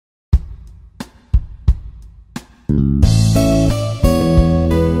Hello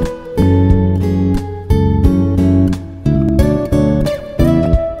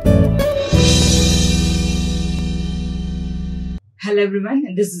everyone,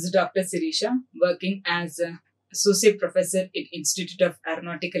 and this is Dr. Sirisha, working as an Associate Professor in Institute of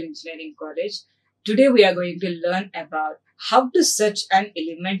Aeronautical Engineering College. Today we are going to learn about how to search an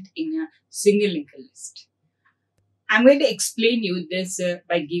element in a single linked list. I'm going to explain you this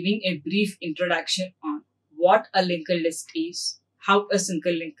by giving a brief introduction on what a linked list is, how a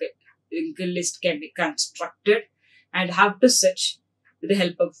single linked list can be constructed, and how to search with the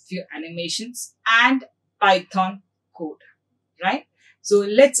help of few animations and Python code. Right? So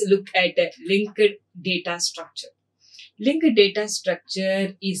let's look at a linked data structure. Linked data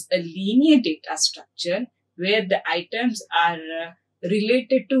structure is a linear data structure where the items are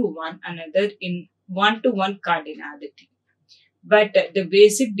related to one another in one-to-one cardinality. But the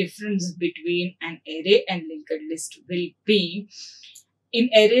basic difference between an array and linked list will be,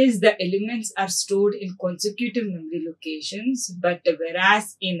 in arrays, the elements are stored in consecutive memory locations, but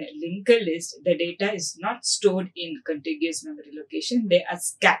whereas in a linked list, the data is not stored in contiguous memory location. They are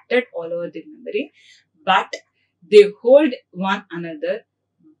scattered all over the memory, but they hold one another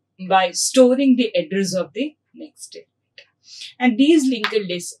by storing the address of the next element. And these linked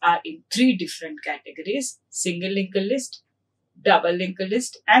lists are in three different categories: single linked list, double linked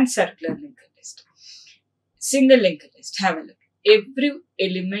list, and circular linked list. Single linked list, have a look. Every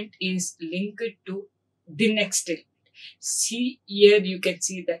element is linked to the next element. See here, you can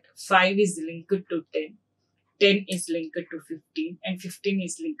see that 5 is linked to 10, 10 is linked to 15, and 15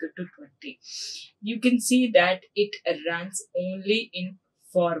 is linked to 20. You can see that it runs only in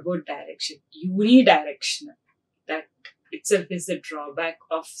forward direction, unidirectional. That itself is the drawback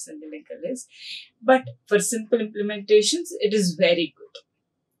of single linked list. But for simple implementations, it is very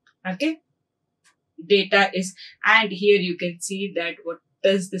good. Okay. Data is, and here you can see that what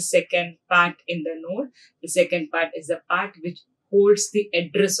does the second part in the node. The second part is the part which holds the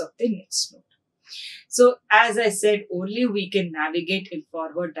address of the next node. So as I said, only we can navigate in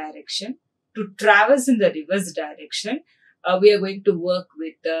forward direction. To traverse in the reverse direction, we are going to work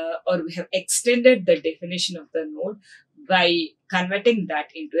with or we have extended the definition of the node by converting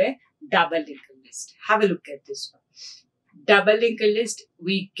that into a double linked list. Have a look at this one. Double linked list,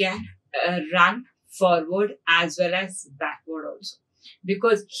 we can run forward as well as backward also,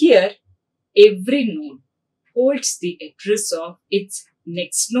 because here every node holds the address of its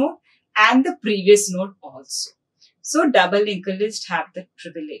next node and the previous node also. So double linked list have the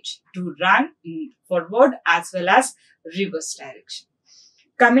privilege to run in forward as well as reverse direction.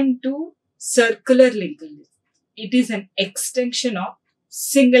 Coming to circular linked list, it is an extension of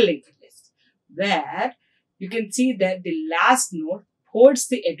single linked list where you can see that the last node holds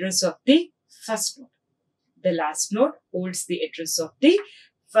the address of the first node. The last node holds the address of the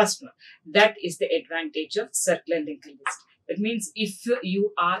first node. That is the advantage of circular linked list. That means if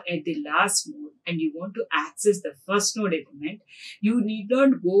you are at the last node and you want to access the first node element, you need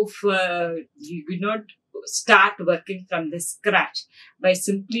not start working from the scratch. By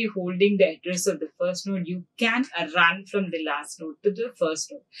simply holding the address of the first node, you can run from the last node to the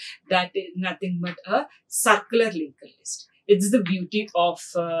first node. That is nothing but a circular linked list. It's the beauty of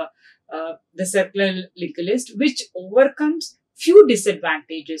the circular linked list, which overcomes few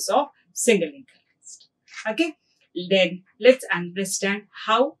disadvantages of single linked list. Okay, then let's understand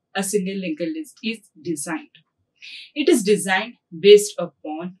how a single linked list is designed. It is designed based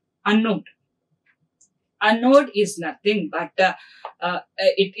upon a node. A node is nothing but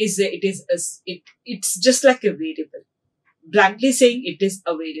it's just like a variable. Bluntly saying, it is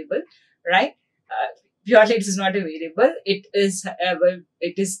a variable, right? Purely it is not a variable. It is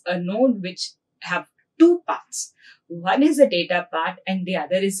a node which have two parts. One is a data part and the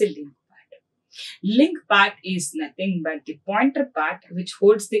other is a link part. Link part is nothing but the pointer part which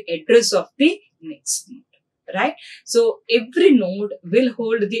holds the address of the next node. Right? So every node will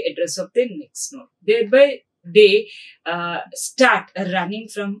hold the address of the next node. Thereby they start running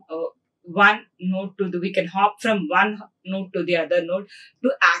from one node to we can hop from one node to the other node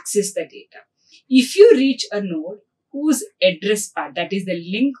to access the data. If you reach a node whose address part, that is the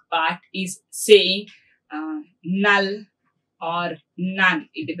link part, is saying null or none,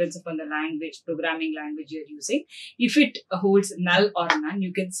 it depends upon the language, programming language you are using. If it holds null or none,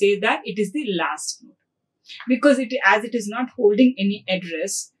 you can say that it is the last node. Because as it is not holding any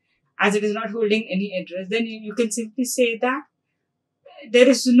address, then you can simply say that there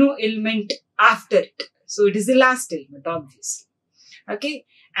is no element after it. So it is the last element, obviously. Okay.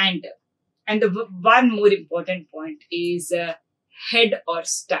 And the one more important point is head or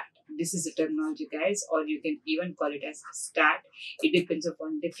start. This is a terminology, guys, or you can even call it as stat. It depends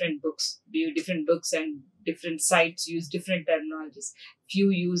upon different books. Different books and different sites use different terminologies. Few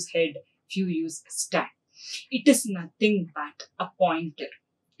use head, few use stat. It is nothing but a pointer.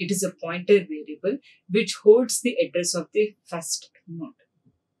 It is a pointer variable which holds the address of the first node.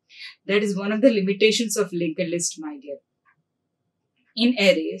 That is one of the limitations of linked list, my dear. In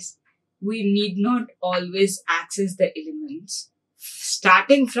arrays, we need not always access the elements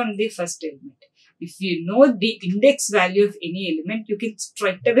starting from the first element. If you know the index value of any element, you can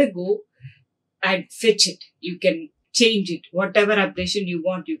straight away go and fetch it. You can change it, whatever updation you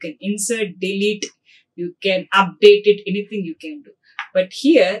want. You can insert, delete, you can update it, anything you can do. But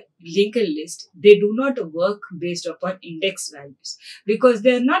here, linked list, they do not work based upon index values because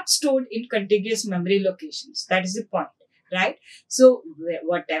they are not stored in contiguous memory locations. That is the point, right? So,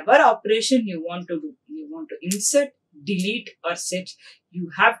 whatever operation you want to do, you want to insert, delete or set, you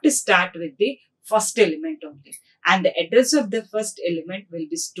have to start with the first element only. And the address of the first element will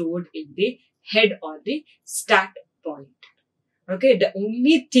be stored in the head or the start point. Okay, the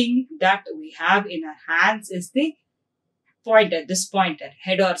only thing that we have in our hands is the pointer, this pointer,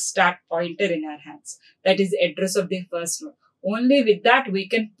 head or start pointer in our hands. That is the address of the first node. Only with that we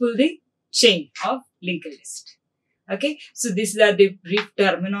can pull the chain of linked list. Okay, so these are the brief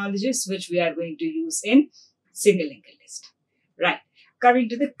terminologies which we are going to use in single linked list. Right, coming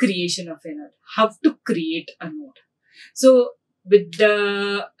to the creation of a node. How to create a node. So with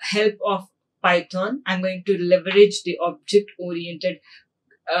the help of Python, I'm going to leverage the object-oriented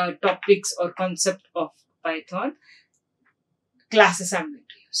topics or concept of Python. Classes I'm going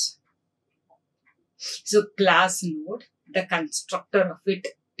to use. So class node, the constructor of it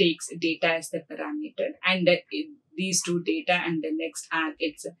takes data as the parameter, and these two data and the next are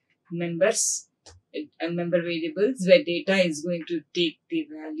its members, member variables, where data is going to take the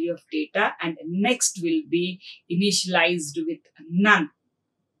value of data, and next will be initialized with none.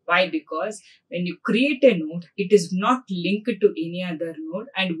 Why? Because when you create a node, it is not linked to any other node,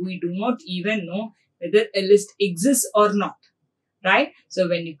 and we do not even know whether a list exists or not. Right? So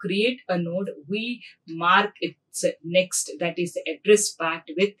when you create a node, we mark its next, that is the address part,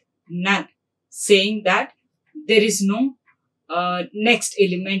 with none, saying that there is no next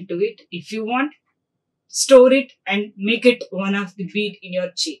element to it. If you want, store it and make it one of the beat in your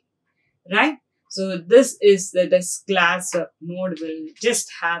chain. Right? So this is this class node will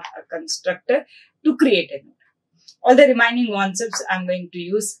just have a constructor to create a node. All the remaining concepts I'm going to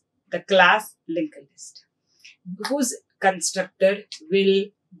use the class linked list, whose constructor will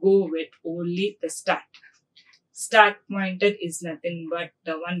go with only the start. Start pointer is nothing but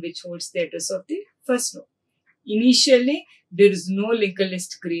the one which holds the address of the first node. Initially, there is no linked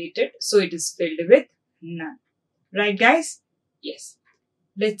list created, so it is filled with none. Right, guys? Yes.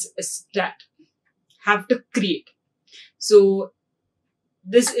 Let's start. Have to create. So,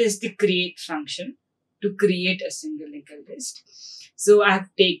 this is the create function to create a single linked list. So, I have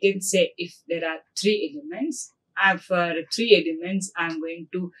taken, say, if there are 3 elements, for 3 elements, I'm going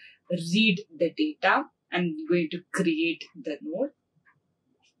to read the data. I'm going to create the node.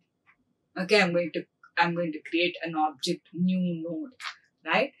 Okay, I'm going to create an object new node,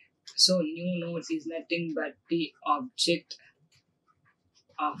 right? So new node is nothing but the object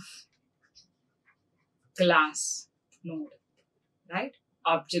of class node, right?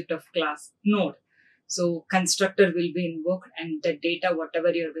 Object of class node. So constructor will be invoked, and the data,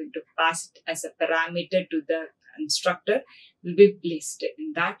 whatever you're going to pass it as a parameter to the constructor, will be placed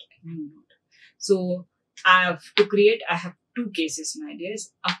in that new node. So I have 2 cases, my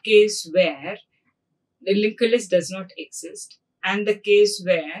dears. A case where the linked list does not exist, and the case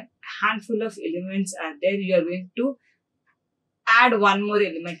where a handful of elements are there, you are going to add one more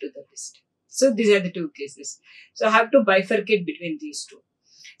element to the list. So these are the 2 cases. So I have to bifurcate between these 2.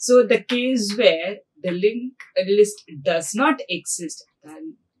 So the case where the linked list does not exist,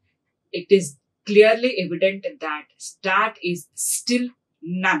 then it is clearly evident that start is still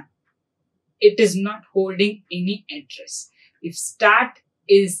none. It is not holding any address. If start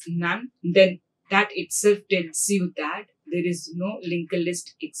is none, then that itself tells you that there is no linked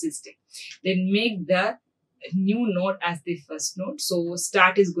list existing. Then make the new node as the first node. So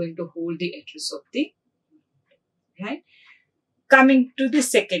start is going to hold the address of the node, right? Coming to the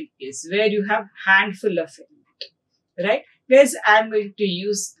second case where you have handful of elements, right? Whereas I'm going to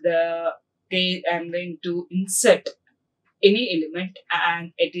use I'm going to insert any element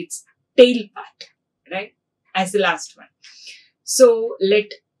and at its tail part, right? As the last one. So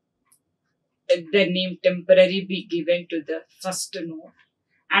let the name temporary be given to the first node,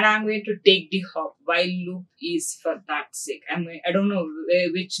 and I'm going to take the hop. While loop is for that sake. I don't know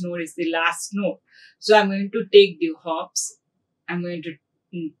which node is the last node. So I'm going to take the hops. I'm going to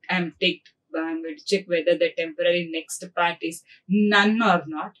I'm going to check whether the temporary next part is none or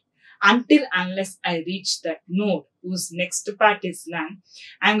not. Unless I reach that node whose next part is none,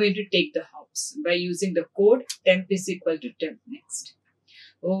 I'm going to take the hops by using the code temp is equal to temp next.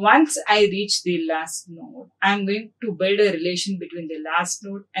 Once I reach the last node, I'm going to build a relation between the last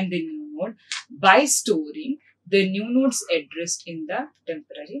node and the new node by storing the new node's address in the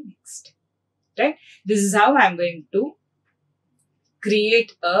temporary next. Right? This is how I'm going to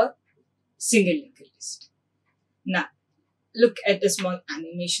create a single linked list. Now, look at the small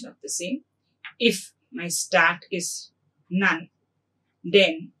animation of the same. If my start is none,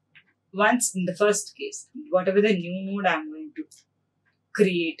 then once in the first case, whatever the new node I'm going to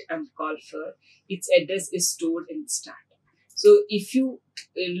create and call for, its address is stored in start. So if you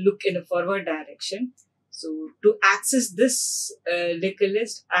look in a forward direction, so to access this linked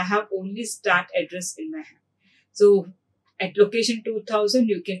list, I have only start address in my hand. So at location 2000,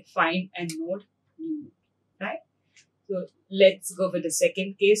 you can find a node, new node, right? So let's go for the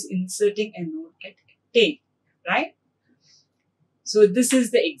second case, inserting a node at tail, right? So this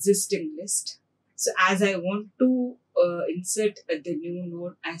is the existing list. So as I want to insert the new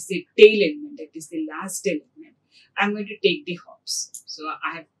node as the tail element, that is the last element, I'm going to take the hops. So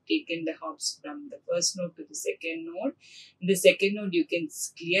I have taken the hops from the first node to the second node. In the second node, you can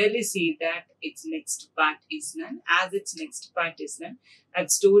clearly see that its next part is none. As its next part is none,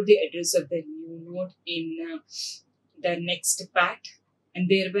 I've stored the address of the new node in the next part, and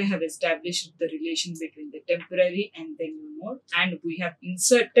thereby have established the relation between the temporary and the new node, and we have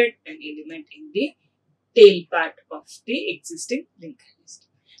inserted an element in the tail part of the existing linked list.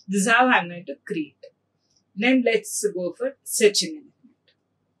 This is how I'm going to create. Then let's go for searching an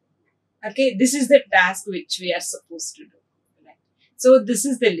element. Okay, this is the task which we are supposed to do. Right? So this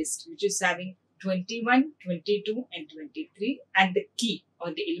is the list which is having 21, 22 and 23, and the key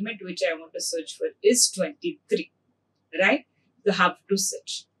or the element which I want to search for is 23. Right? You have to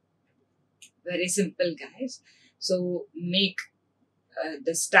search. Very simple, guys. So make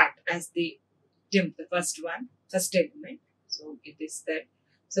the start as the first element. So it is that.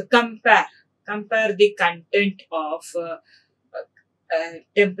 So compare the content of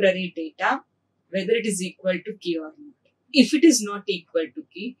temporary data, whether it is equal to key or not. If it is not equal to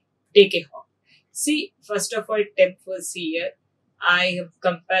key, take a hop. See, first of all, temp was here. I have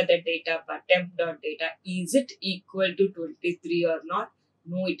compared the data for temp.data. Is it equal to 23 or not?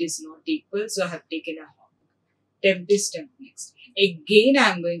 No, it is not equal. So I have taken a hop. Temp is temp next. Again, I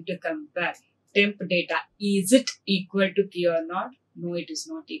am going to compare temp data. Is it equal to key or not? No, it is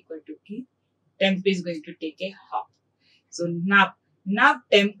not equal to key. Temp is going to take a hop. So now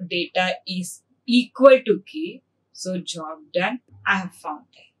temp data is equal to key. So job done. I have found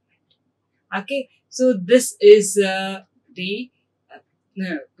it. Okay. So this is the way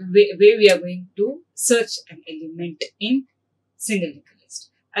we are going to search an element in single linked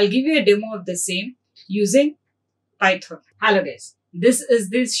list. I'll give you a demo of the same using Python. Hello guys, this is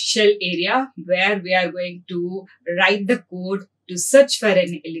this shell area where we are going to write the code to search for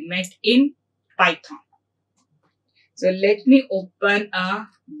an element in Python. So let me open a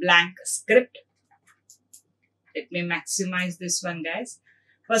blank script. Let me maximize this one, guys.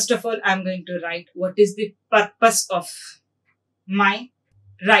 First of all, I'm going to write what is the purpose of my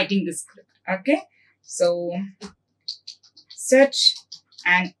writing the script. Okay, so search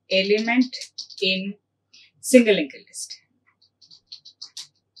an element in single linked list.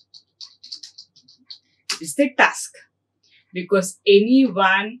 This is the task, because a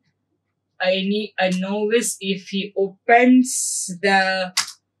novice, if he opens the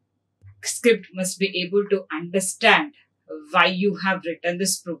script, must be able to understand why you have written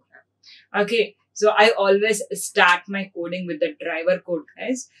this program. Okay, so I always start my coding with the driver code,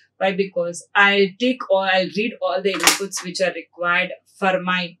 guys. Why? Because I'll read all the inputs which are required for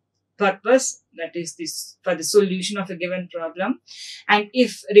my purpose, that is this for the solution of a given problem. And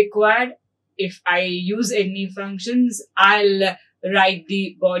if required, if I use any functions, I'll write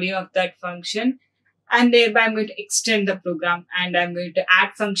the body of that function, and thereby I'm going to extend the program and I'm going to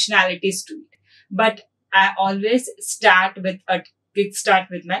add functionalities to it. But I always start with a kickstart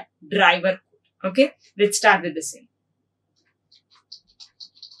with my driver code. Okay, let's start with the same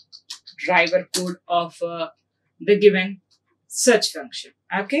driver code of the given search function.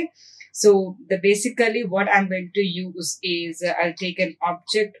 Okay, so basically what I'm going to use is I'll take an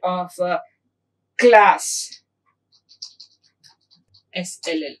object of class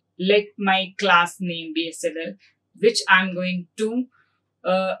SLL. Let my class name be SLL, which I'm going to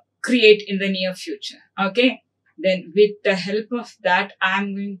create in the near future. Okay. Then with the help of that,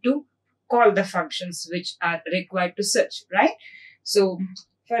 I'm going to call the functions which are required to search, right? So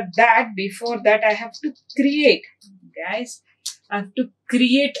for that, before that, I have to create, guys, I have to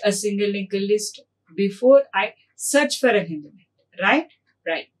create a single linked list before I search for an element, right?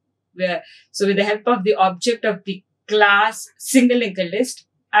 Right. So with the help of the object of the class single linked list,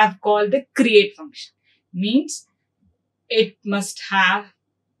 I've called the create function. Means it must have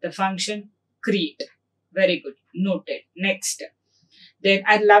the function create. Very good. Noted. Next. Then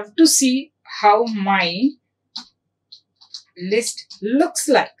I'd love to see how my list looks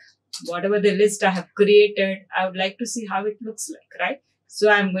like. Whatever the list I have created, I would like to see how it looks like, right? So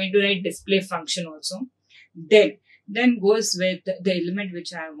I'm going to write display function also. Then goes with the element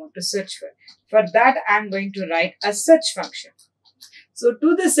which I want to search for. For that, I'm going to write a search function. So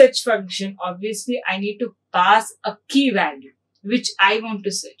to the search function, obviously, I need to pass a key value which I want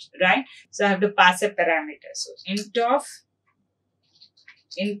to search, right? So I have to pass a parameter. So int of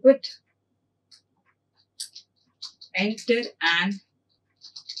input, enter an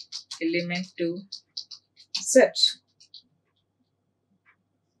element to search.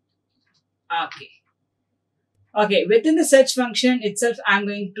 Okay, within the search function itself, I'm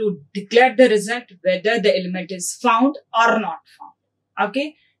going to declare the result whether the element is found or not found.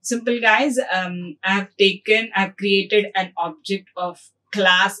 Okay, simple guys. I've created an object of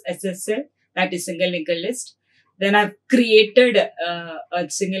class SSL, that is single linked list. Then I've created a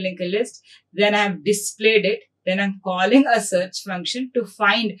single linked list. Then I've displayed it. Then I'm calling a search function to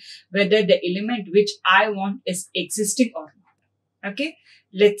find whether the element which I want is existing or not. Okay,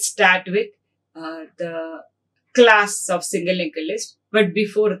 let's start with the class of single linked list. But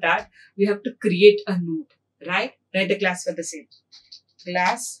before that, we have to create a node, right? Write the class for the same.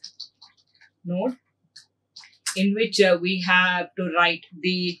 Class node, in which we have to write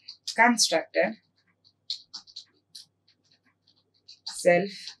the constructor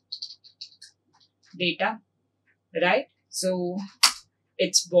self data, right? So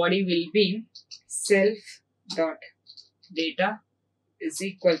its body will be self dot data is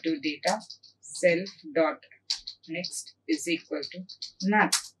equal to data self dot next is equal to none,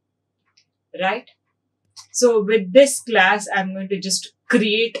 right? So with this class, I'm going to just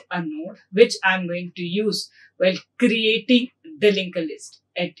create a node which I'm going to use while creating the linked list.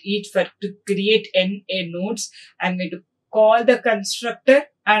 At each, to create a nodes, I'm going to call the constructor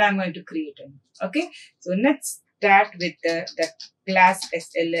and I'm going to create a node. Okay, so let's start with the class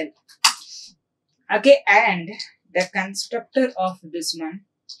SLL. Okay, and the constructor of this one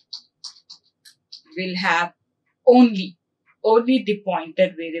will have only the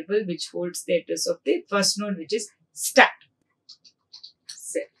pointer variable which holds the address of the first node, which is start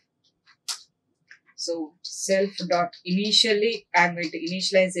self. So self dot initially, I'm going to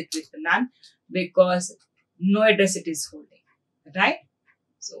initialize it with none because no address it is holding, right?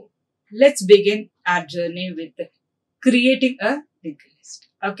 So let's begin our journey with creating a linked list.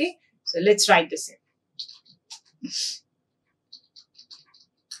 Okay, so let's write the same.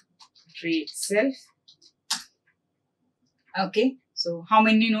 Create self. Okay, so how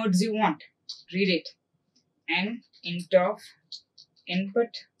many nodes you want? Read it. And int of input,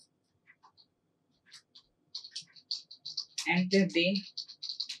 enter the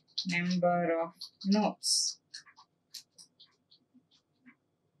number of nodes.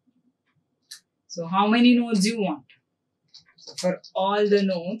 So how many nodes you want? So for all the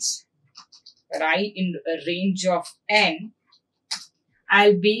nodes, for I in a range of n,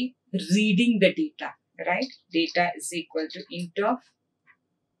 I'll be reading the data, right? Data is equal to int of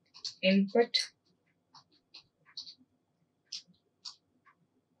input,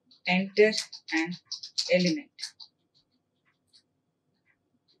 enter an element.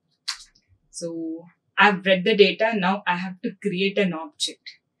 So I've read the data. Now I have to create an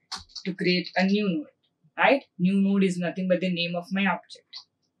object to create a new node, right? New node is nothing but the name of my object.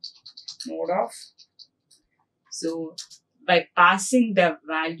 Node of. So by passing the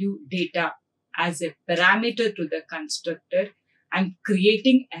value data as a parameter to the constructor, I'm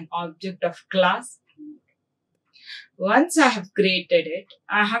creating an object of class node. Once I have created it,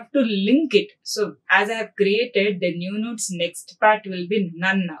 I have to link it. So as I have created, the new node's next part will be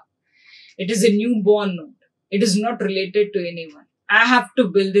none now. It is a newborn node. It is not related to anyone. I have to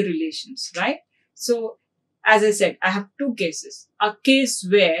build the relations, right? So as I said, I have two cases. A case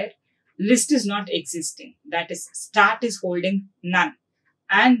where list is not existing. That is, start is holding none.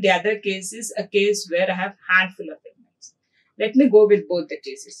 And the other case is a case where I have handful of elements. Let me go with both the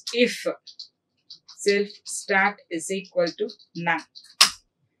cases. If self start is equal to none,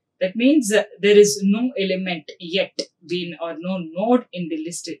 That means there is no element yet been or no node in the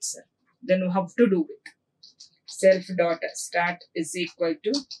list itself. Then we have to do it. Self dot start is equal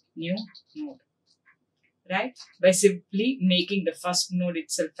to new node, right? By simply making the first node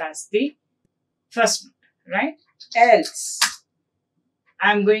itself as the first node, right? Else,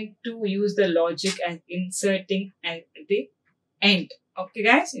 I'm going to use the logic as inserting at the end. Okay,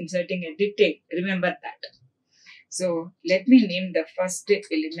 guys, inserting at the tail. Remember that. So let me name the first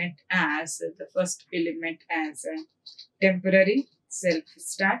element as temporary self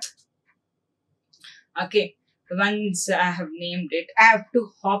start. Okay, once I have named it, I have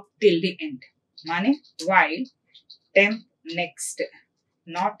to hop till the end. Mane while temp next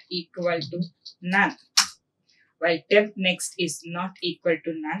not equal to none. While temp next is not equal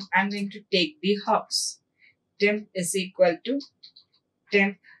to none, I'm going to take the hops. Temp is equal to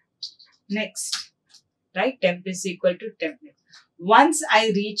temp next, right? Temp is equal to temp next. Once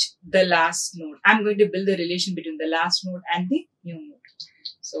I reach the last node, I'm going to build the relation between the last node and the new node.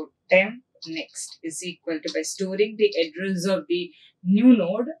 So temp next is equal to, by storing the address of the new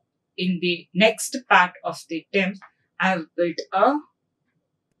node in the next part of the temp, I have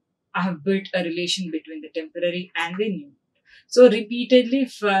built a relation between the temporary and the new. So repeatedly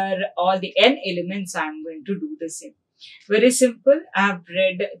for all the n elements, I'm going to do the same. Very simple. I've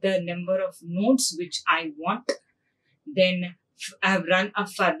read the number of nodes which I want. Then I've run a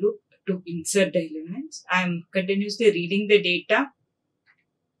for loop to insert the elements. I'm continuously reading the data.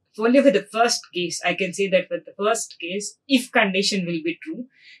 Only for the first case, I can say that for the first case, if condition will be true,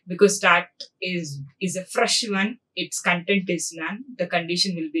 because start is a fresh one, its content is none, the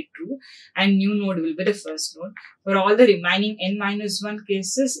condition will be true, and new node will be the first node. For all the remaining n-1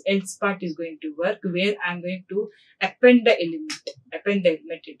 cases, else part is going to work, where I'm going to append the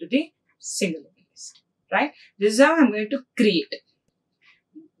element into the single list, right? This is how I'm going to create.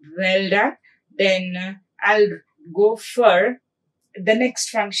 Well done. Then I'll go for the next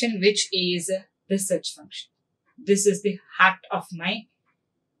function, which is the search function. This is the heart of my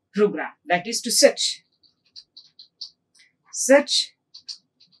program, that is to search. Search.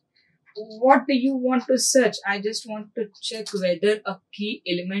 What do you want to search? I just want to check whether a key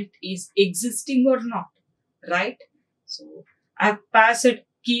element is existing or not, right? So I've passed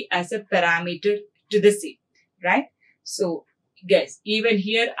key as a parameter to the C, right? So guys, even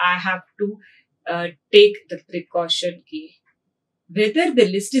here I have to take the precaution key, whether the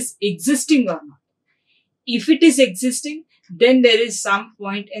list is existing or not. If it is existing, then there is some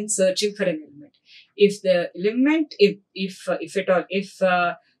point in searching for an element. If the element,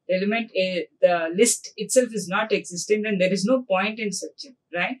 the list itself is not existing, then there is no point in searching,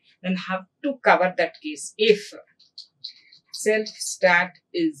 right? Then have to cover that case. If self start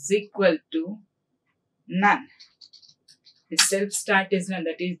is equal to none, if self start is none,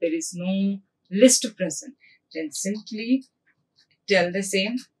 that is there is no list present, then simply tell the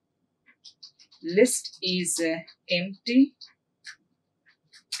same, list is empty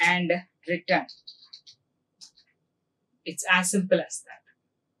and return. It's as simple as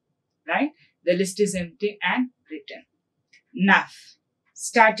that, right? The list is empty and return. Now,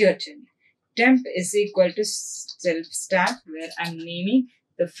 start your journey. Temp is equal to self start, where I'm naming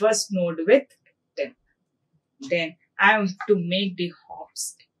the first node with temp. Then I have to make the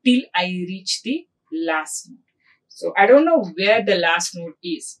hops till I reach the last node. So I don't know where the last node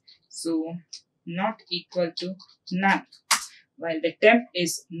is. So not equal to none. While the temp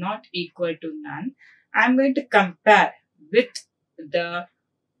is not equal to none, I'm going to compare with the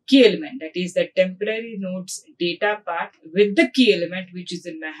key element, that is the temporary node's data part, with the key element which is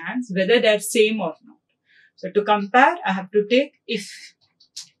in my hands, whether they're same or not. So to compare, I have to take if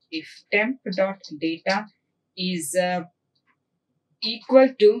temp dot data is equal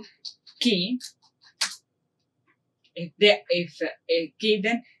to key, if a key,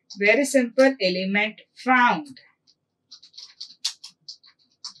 then very simple, element found.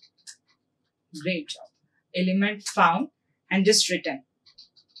 Great job. Element found, and just return.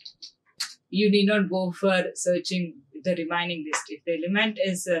 You need not go for searching the remaining list. If the element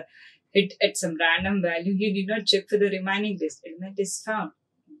is hit at some random value, you need not check for the remaining list. Element is found.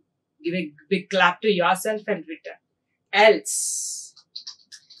 Give a big clap to yourself and return. Else,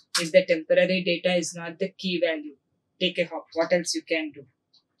 if the temporary data is not the key value, take a hop. What else you can do?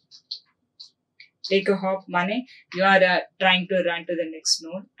 Take a hop, money. You are trying to run to the next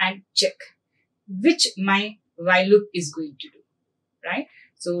node and check which my while loop is going to do, right?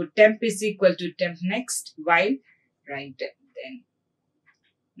 So temp is equal to temp next while, right? Then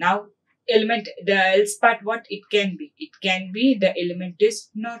now element, the else part, what it can be? It can be the element is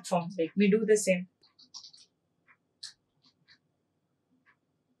not found. Let me do the same.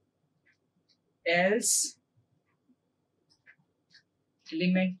 else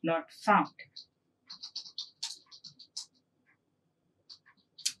element not found.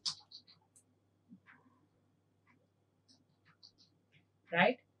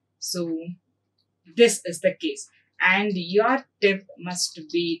 Right? So this is the case. And your temp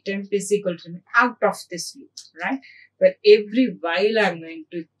is equal to out of this loop, right? But every while I'm going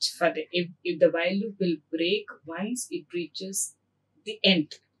to, if the while loop will break once it reaches the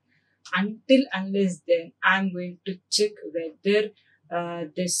end. Unless then, I'm going to check whether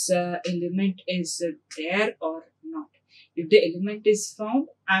this element is there or not. If the element is found,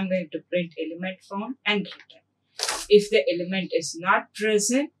 I'm going to print element found and return. If the element is not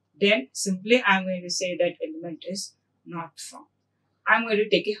present, then simply I'm going to say that element is not found. I'm going to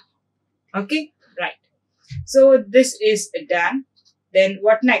take it. Okay, right. So this is done. Then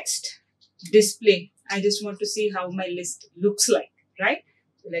what next? Display. I just want to see how my list looks like, right?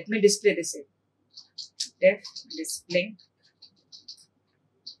 So let me display this in. Def display.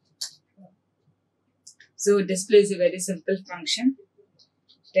 So display is a very simple function.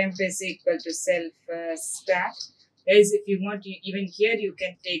 Temp is equal to self stat. Guys, if you want, even here you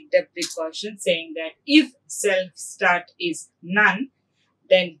can take the precaution saying that if self start is none,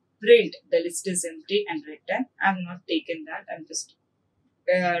 then print the list is empty and return. I'm not taking that. I'm just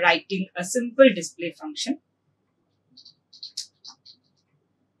writing a simple display function.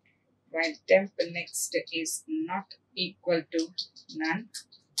 While temp next is not equal to none,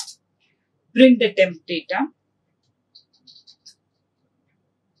 print the temp data.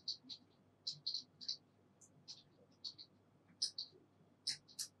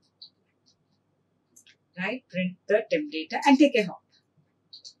 Right, print the temp data and take a hop.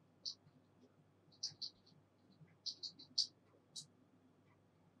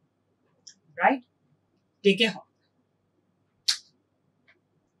 Right, take a hop.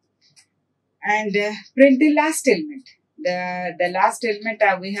 And print the last element. The last element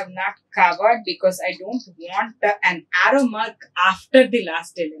we have not covered because I don't want an arrow mark after the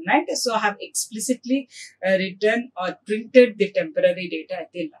last element. So I have explicitly written or printed the temporary data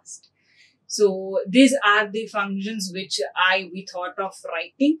at the last. So these are the functions which we thought of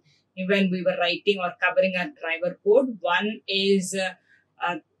writing when we were writing or covering our driver code. One is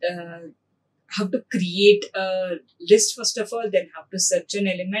how to create a list first of all, then how to search an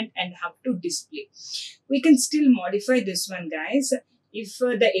element and how to display. We can still modify this one, guys. If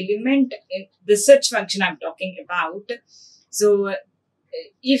the element, the search function I'm talking about, so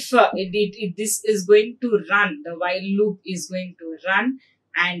if this is going to run, the while loop is going to run,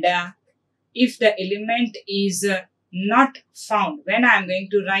 and if the element is not found, when I'm going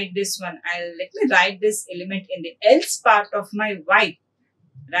to write this one, let me write this element in the else part of my while,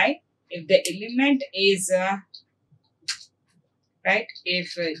 right? If the element is, right,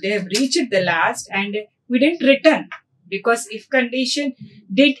 if they have reached the last and we didn't return, because if condition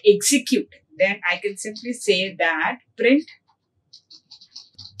did execute, then I can simply say that print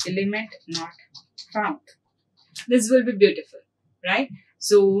element not found. This will be beautiful, right?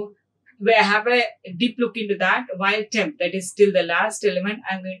 So we have a deep look into that. While temp, that is still the last element,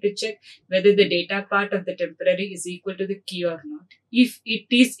 I'm going to check whether the data part of the temporary is equal to the key or not. If it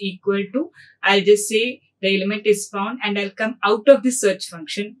is equal to, I'll just say the element is found and I'll come out of the search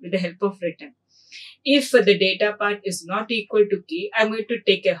function with the help of return. If the data part is not equal to key, I'm going to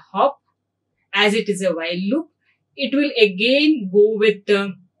take a hop. As it is a while loop, it will again go with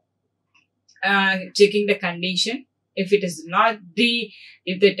checking the condition. If it is not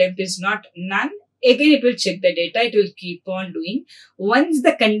if the temp is not none, again it will check the data. It will keep on doing. Once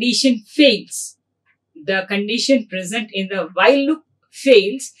the condition fails, the condition present in the while loop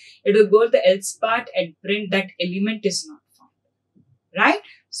fails, it will go to the else part and print that element is not found. Right?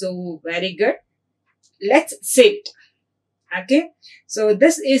 So very good. Let's save it. Okay. So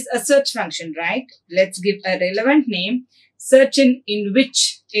this is a search function, right? Let's give a relevant name. Search in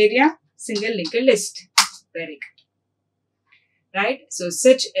which area? Single linked list. Very good. Right? So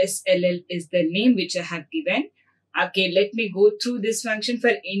search SLL is the name which I have given. Okay, let me go through this function for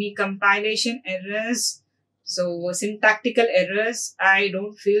any compilation errors. So syntactical errors, I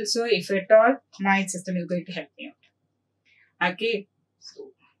don't feel so. If at all, my system is going to help me out. Okay,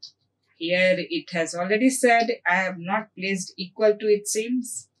 so here it has already said I have not placed equal to, it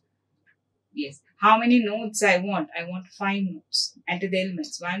seems. Yes. How many nodes I want? I want 5 nodes. Enter the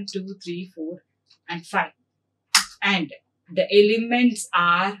elements 1, 2, 3, 4 and 5. And the elements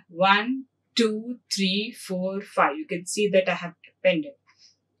are 1, 2, 3, 4, 5. You can see that I have appended.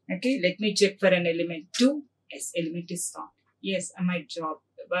 Okay, let me check for an element 2. Yes, element is found. Yes, my job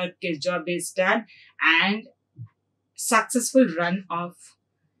is done and successful run of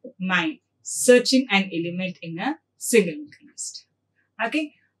my searching an element in a single linked list.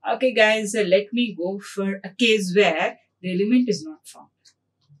 Okay guys, let me go for a case where the element is not found.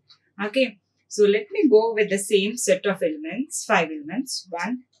 Okay, so let me go with the same set of elements, 5 elements,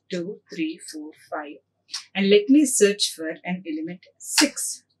 1, 2, 3, 4, 5, and let me search for an element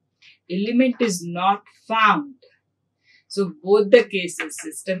 6. Element is not found. So both the cases,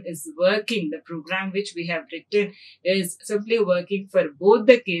 system is working. The program which we have written is simply working for both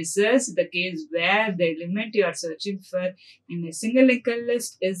the cases. The case where the element you are searching for in a single linked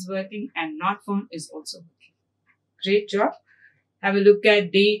list is working and not found is also working. Great job. Have a look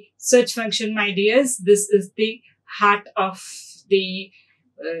at the search function, my dears. This is the heart of the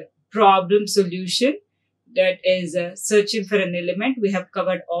problem solution. That is searching for an element. We have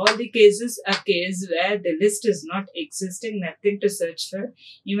covered all the cases. A case where the list is not existing, nothing to search for.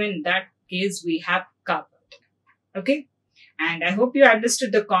 Even that case we have covered. Okay. And I hope you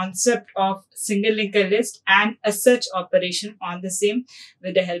understood the concept of single linked list and a search operation on the same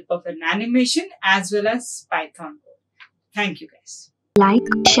with the help of an animation as well as Python code. Thank you guys. Like,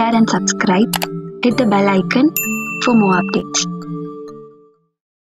 share and subscribe. Hit the bell icon for more updates.